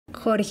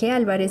Jorge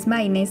Álvarez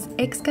Máynez,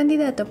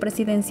 excandidato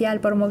presidencial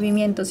por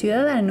Movimiento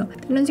Ciudadano,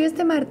 denunció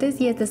este martes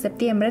 10 de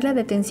septiembre la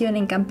detención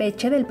en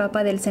Campeche del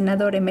papá del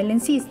senador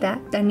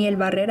emelencista, Daniel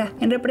Barrera,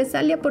 en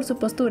represalia por su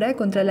postura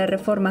contra la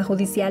reforma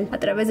judicial. A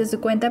través de su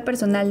cuenta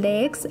personal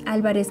de ex,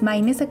 Álvarez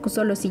Máynez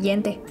acusó lo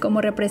siguiente: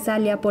 como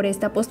represalia por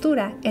esta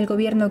postura, el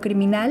gobierno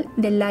criminal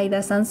de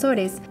Laida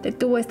Sansores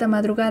detuvo esta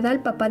madrugada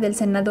al papá del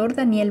senador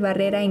Daniel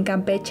Barrera en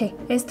Campeche.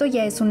 Esto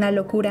ya es una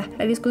locura.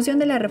 La discusión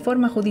de la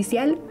reforma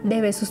judicial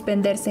debe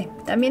suspenderse.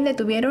 También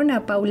detuvieron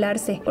a Paul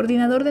Arce,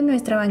 coordinador de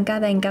nuestra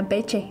bancada en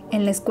Campeche,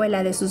 en la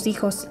escuela de sus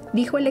hijos,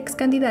 dijo el ex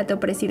candidato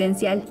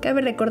presidencial.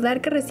 Cabe recordar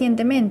que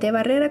recientemente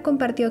Barrera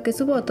compartió que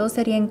su voto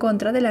sería en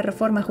contra de la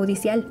reforma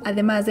judicial,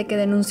 además de que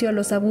denunció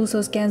los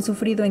abusos que han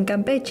sufrido en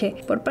Campeche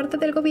por parte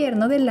del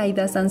gobierno de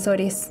Laida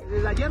Sansores.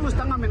 Desde ayer nos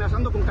están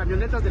amenazando con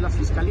camionetas de las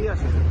fiscalías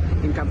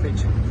en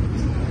Campeche.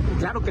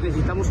 Claro que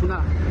necesitamos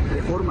una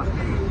reforma,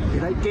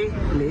 pero hay que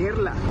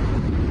leerla,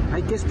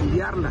 hay que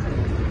estudiarla.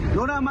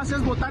 No nada más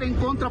es votar en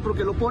contra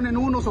porque lo ponen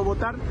unos o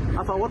votar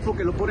a favor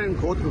porque lo ponen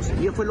otros.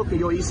 Y eso fue lo que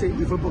yo hice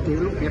y fue porque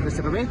yo me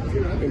reservé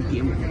el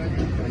tiempo.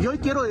 Y hoy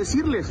quiero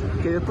decirles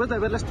que después de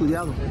haberla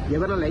estudiado y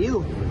haberla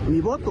leído, mi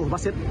voto va a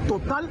ser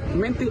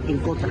totalmente en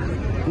contra.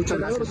 Muchas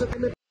gracias.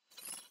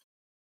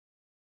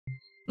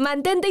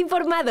 Mantente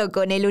informado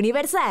con El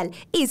Universal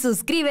y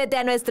suscríbete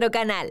a nuestro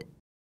canal.